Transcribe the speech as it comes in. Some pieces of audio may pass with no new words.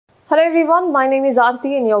Hello everyone, my name is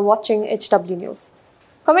Arti and you're watching HW News.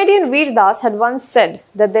 Comedian Veer Das had once said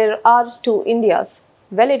that there are two Indias.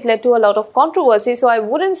 Well, it led to a lot of controversy, so I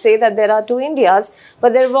wouldn't say that there are two Indias,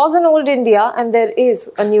 but there was an old India and there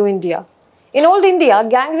is a new India. In old India,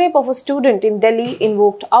 gang rape of a student in Delhi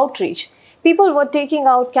invoked outrage. People were taking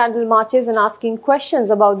out candle marches and asking questions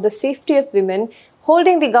about the safety of women,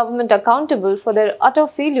 holding the government accountable for their utter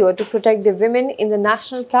failure to protect the women in the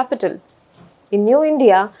national capital. In New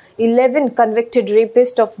India, 11 convicted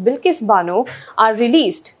rapists of Bilkis Bano are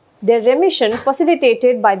released. Their remission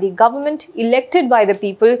facilitated by the government, elected by the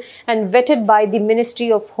people and vetted by the Ministry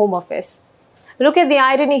of Home Affairs. Look at the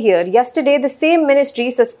irony here. Yesterday, the same ministry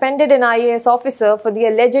suspended an IAS officer for the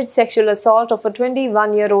alleged sexual assault of a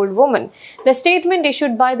 21-year-old woman. The statement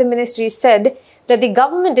issued by the ministry said that the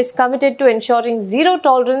government is committed to ensuring zero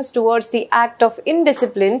tolerance towards the act of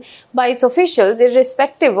indiscipline by its officials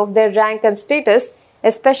irrespective of their rank and status,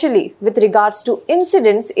 especially with regards to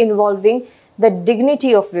incidents involving the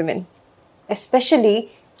dignity of women. Especially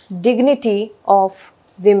dignity of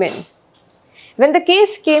women. When the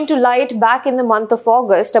case came to light back in the month of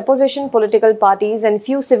August, opposition political parties and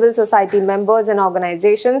few civil society members and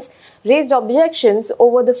organizations raised objections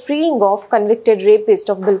over the freeing of convicted rapist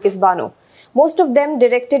of Bilkis Bano. Most of them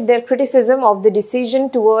directed their criticism of the decision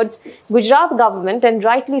towards Gujarat government, and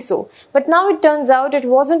rightly so. But now it turns out it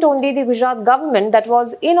wasn't only the Gujarat government that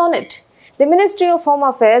was in on it. The Ministry of Home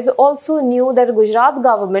Affairs also knew that the Gujarat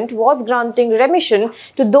government was granting remission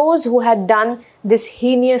to those who had done this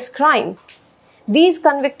heinous crime. These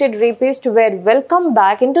convicted rapists were welcomed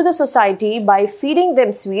back into the society by feeding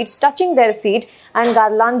them sweets, touching their feet and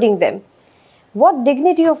garlanding them. What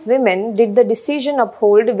dignity of women did the decision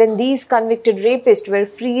uphold when these convicted rapists were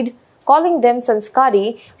freed, calling them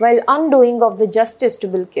sanskari while undoing of the justice to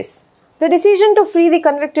Bilkis? The decision to free the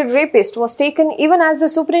convicted rapist was taken even as the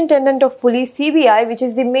Superintendent of Police (CBI), which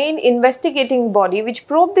is the main investigating body which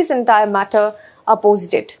probed this entire matter,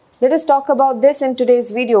 opposed it. Let us talk about this in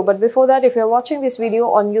today's video. But before that, if you are watching this video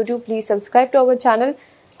on YouTube, please subscribe to our channel,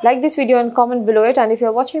 like this video and comment below it. And if you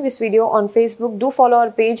are watching this video on Facebook, do follow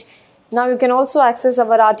our page. Now you can also access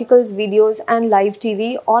our articles, videos and live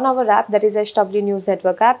TV on our app, that is HW News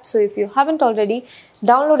Network app. So if you haven't already,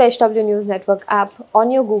 download HW News Network app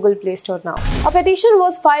on your Google Play Store now. A petition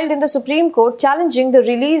was filed in the Supreme Court challenging the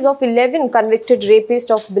release of 11 convicted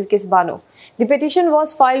rapists of Bilkis Bano. The petition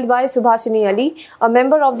was filed by Subhashini Ali, a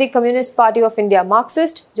member of the Communist Party of India,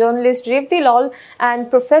 Marxist, journalist Revati, Laul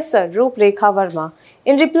and Professor Roop, Rekha, Verma.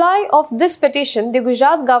 In reply of this petition, the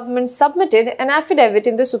Gujarat government submitted an affidavit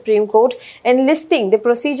in the Supreme Court enlisting the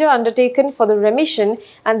procedure undertaken for the remission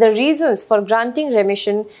and the reasons for granting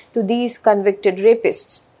remission to these convicted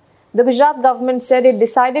rapists. The Gujarat government said it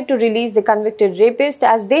decided to release the convicted rapists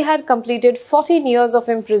as they had completed 14 years of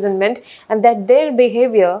imprisonment and that their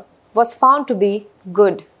behavior was found to be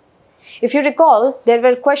good. If you recall, there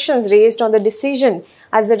were questions raised on the decision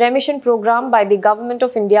as the remission program by the Government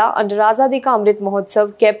of India under Azadi Ka Amrit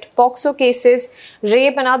Mahotsav kept POCSO cases,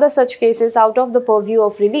 rape and other such cases out of the purview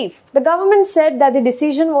of relief. The government said that the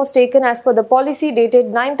decision was taken as per the policy dated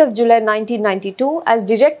 9th of July 1992 as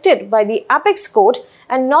directed by the Apex Court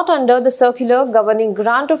and not under the circular governing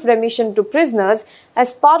grant of remission to prisoners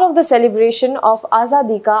as part of the celebration of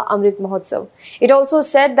Azadi Ka Amrit Mahotsav. It also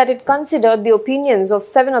said that it considered the opinions of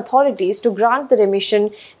 7 authorities to grant the remission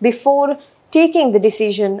before taking the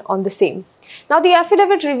decision on the same. Now, the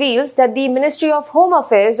affidavit reveals that the Ministry of Home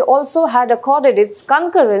Affairs also had accorded its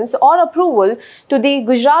concurrence or approval to the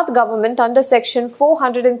Gujarat government under Section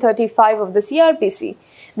 435 of the CRPC.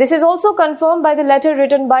 This is also confirmed by the letter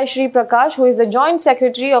written by Shri Prakash, who is the Joint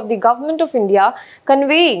Secretary of the Government of India,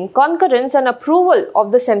 conveying concurrence and approval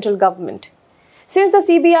of the central government. Since the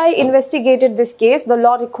CBI investigated this case, the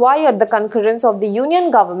law required the concurrence of the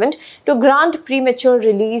Union government to grant premature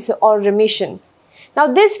release or remission. Now,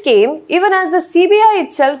 this came even as the CBI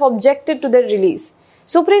itself objected to their release.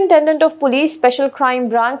 Superintendent of Police Special Crime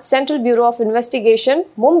Branch, Central Bureau of Investigation,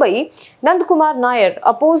 Mumbai, Nandkumar Nair,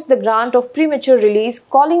 opposed the grant of premature release,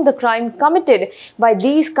 calling the crime committed by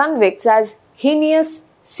these convicts as heinous,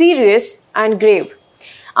 serious and grave.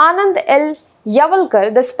 Anand L.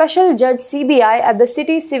 Yavalkar, the Special Judge CBI at the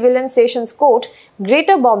City Civil and Sessions Court,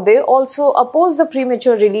 Greater Bombay, also opposed the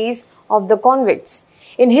premature release of the convicts.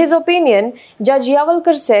 In his opinion, Judge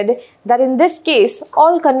Yavalkar said that in this case,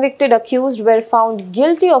 all convicted accused were found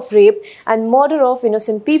guilty of rape and murder of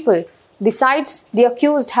innocent people. Besides, the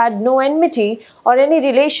accused had no enmity or any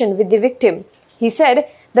relation with the victim. He said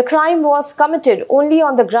the crime was committed only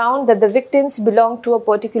on the ground that the victims belonged to a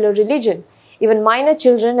particular religion. Even minor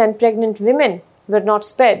children and pregnant women were not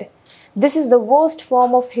spared. This is the worst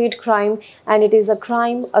form of hate crime and it is a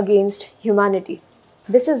crime against humanity.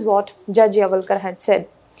 This is what Judge Yavalkar had said.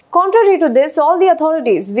 Contrary to this, all the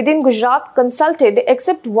authorities within Gujarat consulted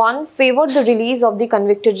except one favored the release of the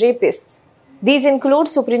convicted rapists. These include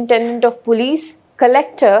Superintendent of Police,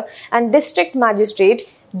 Collector and District Magistrate,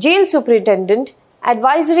 Jail Superintendent,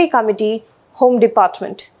 Advisory Committee, Home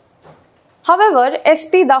Department. However,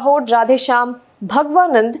 SP Dahod Radhesham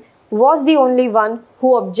Bhagwanand was the only one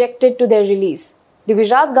who objected to their release. The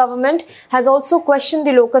Gujarat government has also questioned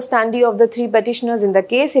the locus standi of the three petitioners in the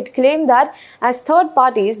case. It claimed that as third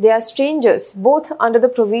parties, they are strangers both under the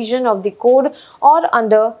provision of the code or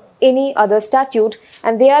under any other statute,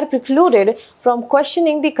 and they are precluded from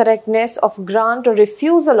questioning the correctness of grant or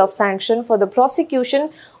refusal of sanction for the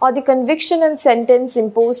prosecution or the conviction and sentence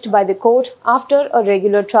imposed by the court after a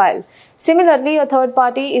regular trial. Similarly, a third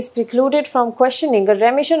party is precluded from questioning a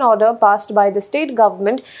remission order passed by the state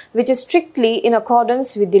government, which is strictly in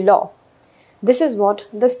accordance with the law. This is what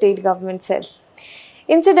the state government said.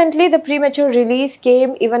 Incidentally, the premature release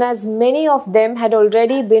came even as many of them had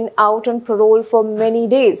already been out on parole for many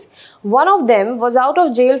days. One of them was out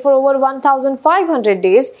of jail for over 1,500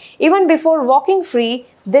 days even before walking free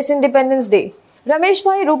this Independence Day. Ramesh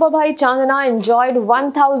Bhai Roopabhai Chandana enjoyed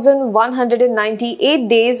 1,198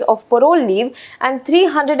 days of parole leave and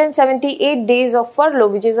 378 days of furlough,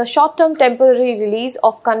 which is a short-term temporary release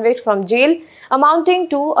of convict from jail, amounting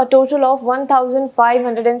to a total of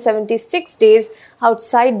 1,576 days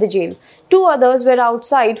outside the jail. Two others were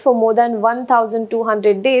outside for more than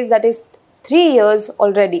 1,200 days, that is 3 years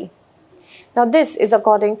already. Now this is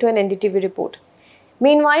according to an NDTV report.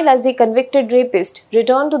 Meanwhile, as the convicted rapist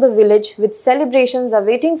returned to the village with celebrations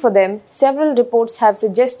awaiting for them, several reports have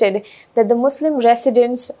suggested that the Muslim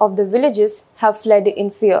residents of the villages have fled in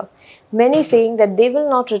fear, many saying that they will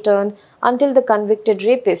not return until the convicted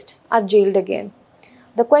rapists are jailed again.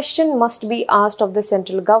 The question must be asked of the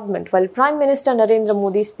central government. While Prime Minister Narendra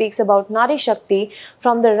Modi speaks about Nari Shakti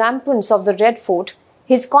from the ramparts of the Red Fort,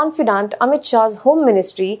 his confidant Amit Shah's Home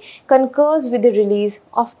Ministry concurs with the release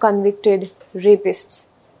of convicted rapists.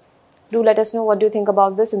 Do let us know what you think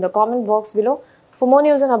about this in the comment box below. For more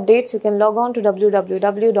news and updates, you can log on to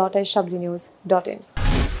www.hwnews.in.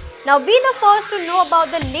 Now be the first to know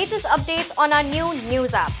about the latest updates on our new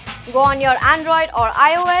news app. Go on your Android or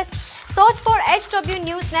iOS, search for HW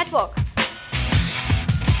News Network.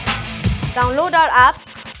 Download our app,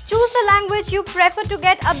 choose the language you prefer to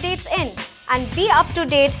get updates in, and be up to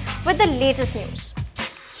date with the latest news.